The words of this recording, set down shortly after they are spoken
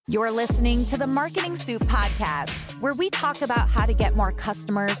You're listening to the Marketing Soup Podcast, where we talk about how to get more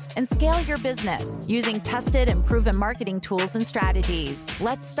customers and scale your business using tested and proven marketing tools and strategies.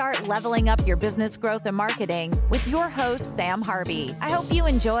 Let's start leveling up your business growth and marketing with your host, Sam Harvey. I hope you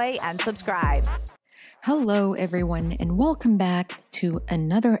enjoy and subscribe. Hello, everyone, and welcome back to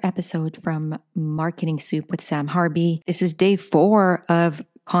another episode from Marketing Soup with Sam Harvey. This is day 4 of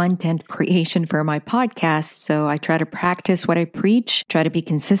content creation for my podcast. So I try to practice what I preach, try to be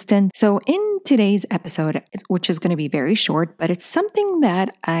consistent. So in today's episode, which is going to be very short, but it's something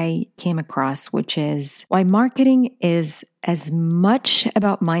that I came across, which is why marketing is as much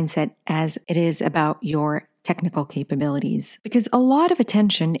about mindset as it is about your technical capabilities. Because a lot of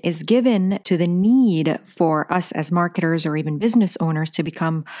attention is given to the need for us as marketers or even business owners to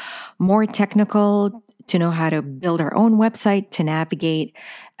become more technical, to know how to build our own website, to navigate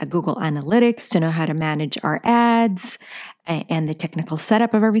Google Analytics, to know how to manage our ads and the technical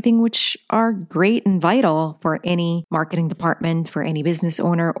setup of everything, which are great and vital for any marketing department, for any business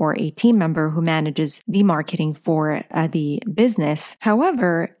owner or a team member who manages the marketing for the business.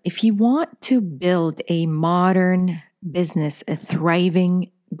 However, if you want to build a modern business, a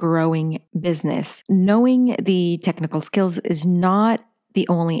thriving, growing business, knowing the technical skills is not the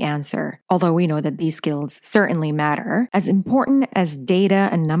only answer, although we know that these skills certainly matter. As important as data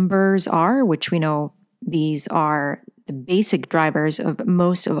and numbers are, which we know these are the basic drivers of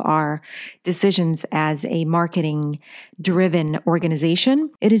most of our decisions as a marketing-driven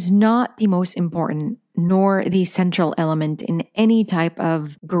organization, it is not the most important nor the central element in any type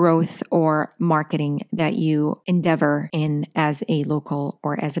of growth or marketing that you endeavor in as a local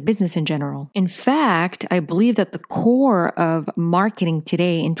or as a business in general. In fact, I believe that the core of marketing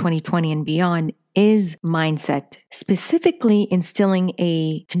today in 2020 and beyond is mindset, specifically instilling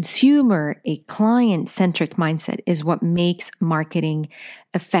a consumer, a client-centric mindset is what makes marketing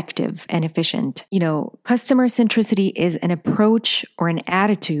effective and efficient. Customer centricity is an approach or an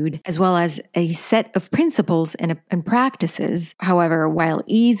attitude, as well as a set of principles and practices. However, while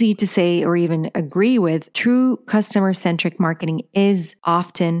easy to say or even agree with, true customer-centric marketing is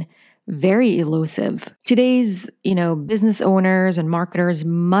often very elusive. Today's, business owners and marketers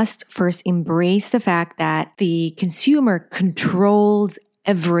must first embrace the fact that the consumer controls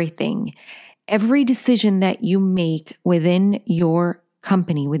everything. Every decision that you make within your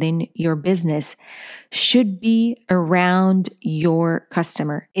company, within your business, should be around your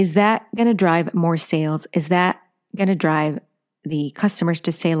customer. Is that going to drive more sales? Is that going to drive the customers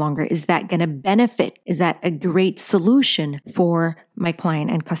to stay longer? Is that going to benefit? Is that a great solution for my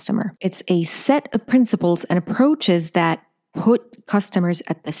client and customer? It's a set of principles and approaches that put customers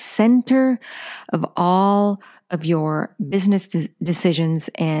at the center of all of your business decisions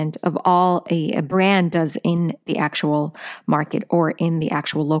and of all a brand does in the actual market or in the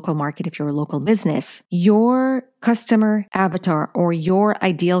actual local market if you're a local business. Your customer avatar or your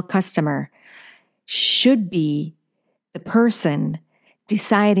ideal customer should be the person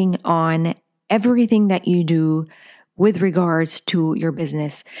deciding on everything that you do with regards to your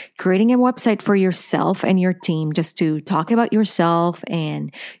business. Creating a website for yourself and your team just to talk about yourself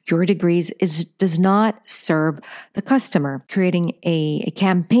and your degrees does not serve the customer. Creating a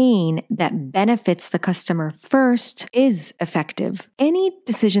campaign that benefits the customer first is effective. Any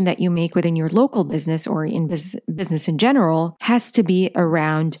decision that you make within your local business or in business in general has to be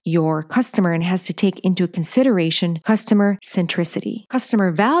around your customer and has to take into consideration customer centricity.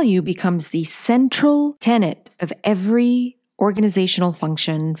 Customer value becomes the central tenet of every organizational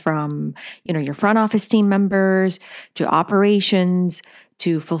function, from, your front office team members to operations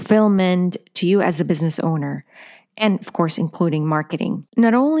to fulfillment to you as the business owner. And of course, including marketing.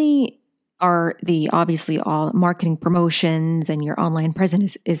 Not only are obviously all marketing promotions and your online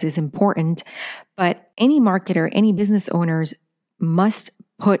presence is important, but any marketer, any business owners must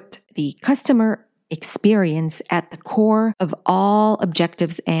put the customer experience at the core of all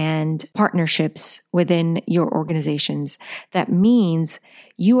objectives and partnerships within your organizations. That means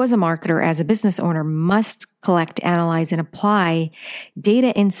you as a marketer, as a business owner, must collect, analyze, and apply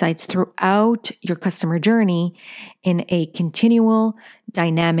data insights throughout your customer journey in a continual,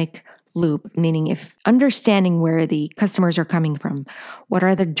 dynamic loop, meaning if understanding where the customers are coming from, what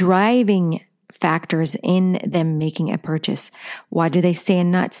are the driving factors in them making a purchase. Why do they stay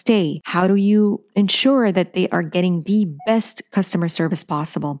and not stay? How do you ensure that they are getting the best customer service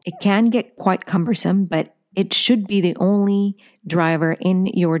possible? It can get quite cumbersome, but it should be the only driver in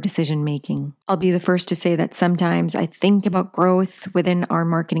your decision making. I'll be the first to say that sometimes I think about growth within our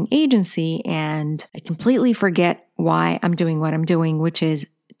marketing agency and I completely forget why I'm doing what I'm doing, which is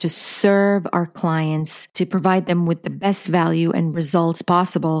to serve our clients, to provide them with the best value and results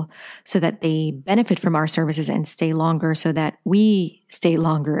possible so that they benefit from our services and stay longer so that we stay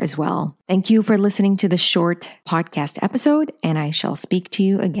longer as well. Thank you for listening to the short podcast episode, and I shall speak to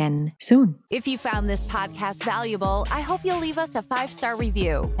you again soon. If you found this podcast valuable, I hope you'll leave us a 5-star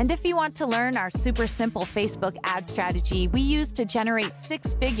review. And if you want to learn our super simple Facebook ad strategy we use to generate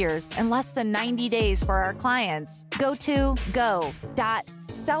 6 figures in less than 90 days for our clients, go to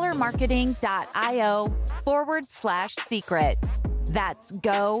go.stellarmarketing.io/secret. That's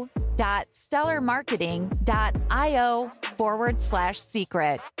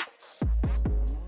go.stellarmarketing.io/secret.